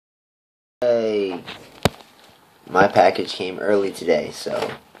Actually, my package came early today,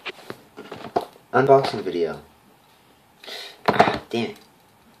 so unboxing video. Damn it.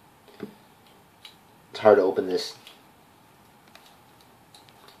 It's hard to open this.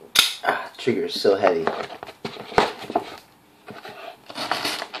 Trigger is so heavy.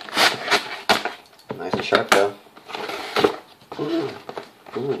 Nice and sharp though. Ooh.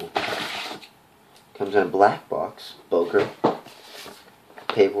 Comes in a black box. Boker.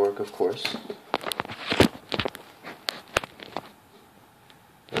 Paperwork, of course.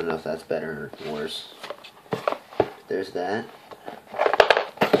 I don't know if that's better or worse. There's that.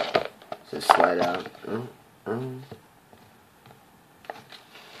 Just slide out.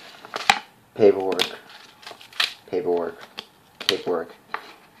 Paperwork.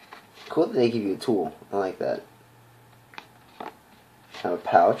 Cool that they give you a tool. I like that. Have a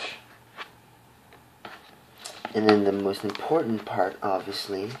pouch. And then the most important part,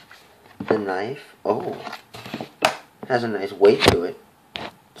 obviously, the knife. Oh, has a nice weight to it.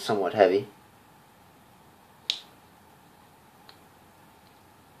 Somewhat heavy.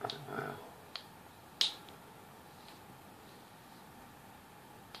 Oh, wow.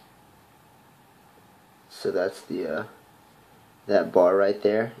 So that's the that bar right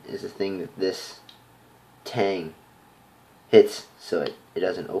there is the thing that this tang hits, so it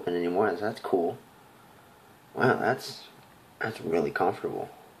doesn't open anymore. So that's cool. Wow, that's really comfortable.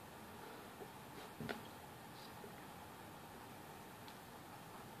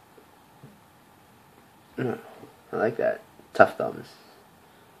 I like that. Tough thumbs.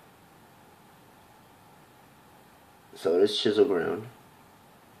 So it is chisel ground.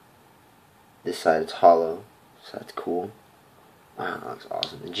 This side is hollow, so that's cool. Wow, that looks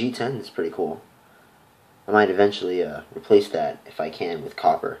awesome. The G10 is pretty cool. I might eventually replace that if I can with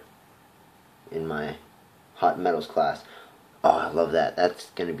copper in my hot metals class. Oh, I love that. That's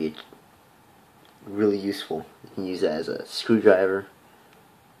going to be really useful. You can use that as a screwdriver,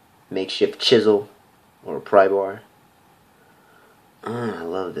 makeshift chisel, or a pry bar. I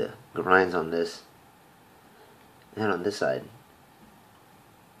love the grinds on this. And on this side,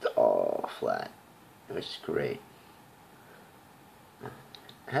 it's all flat, which is great.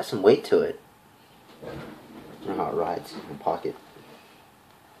 It has some weight to it. I don't know how it rides in the pocket.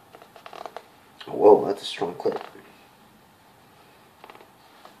 Whoa, that's a strong clip.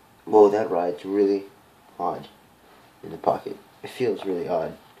 Whoa, that rides really odd in the pocket. It feels really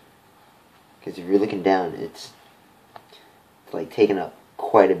odd. Because if you're looking down, it's like taking up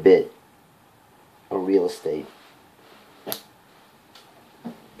quite a bit of real estate.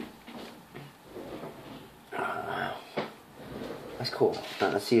 Wow. That's cool. Now,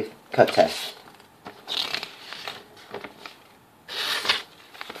 let's see if cut test.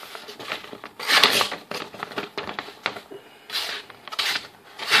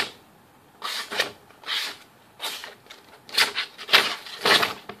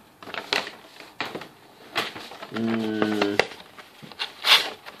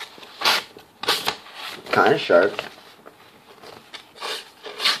 Kind of sharp.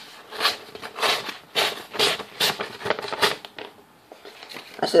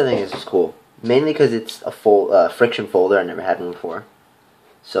 I still think this is cool. Mainly because it's a friction folder. I never had one before.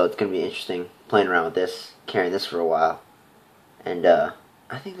 So it's going to be interesting playing around with this, carrying this for a while. And I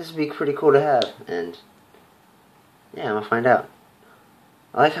think this would be pretty cool to have. And yeah, I'm going to find out.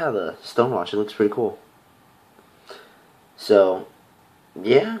 I like how the stonewash, it looks pretty cool. So,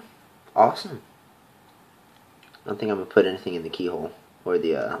 yeah, awesome. I don't think I'm going to put anything in the keyhole or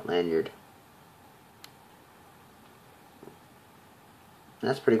the lanyard.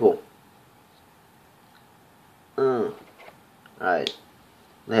 That's pretty cool. Alright.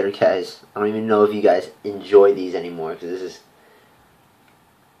 Later, guys. I don't even know if you guys enjoy these anymore, because this is...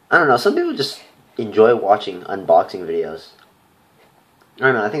 I don't know, some people just enjoy watching unboxing videos. I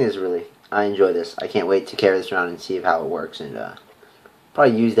don't know, I think this is really... I enjoy this. I can't wait to carry this around and see how it works, and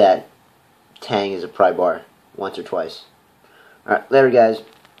probably use that tang as a pry bar once or twice. Alright, later guys.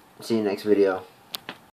 See you next video.